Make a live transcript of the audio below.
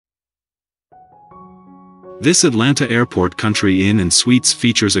This Atlanta Airport Country Inn and Suites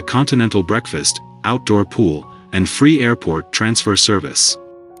features a continental breakfast, outdoor pool, and free airport transfer service.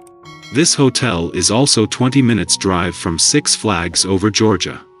 This hotel is also 20 minutes drive from Six Flags Over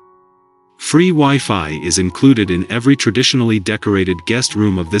Georgia. Free Wi-Fi is included in every traditionally decorated guest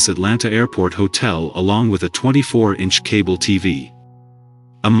room of this Atlanta Airport hotel, along with a 24-inch cable TV.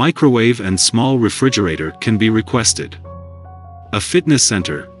 A microwave and small refrigerator can be requested. A fitness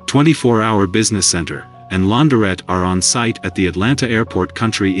center, 24-hour business center, and launderette are on site at the Atlanta Airport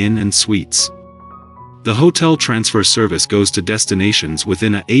Country Inn and Suites. The hotel transfer service goes to destinations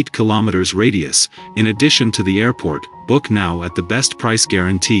within a 8 kilometers radius. In addition to the airport, book now at the best price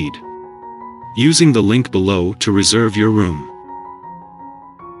guaranteed, using the link below to reserve your room.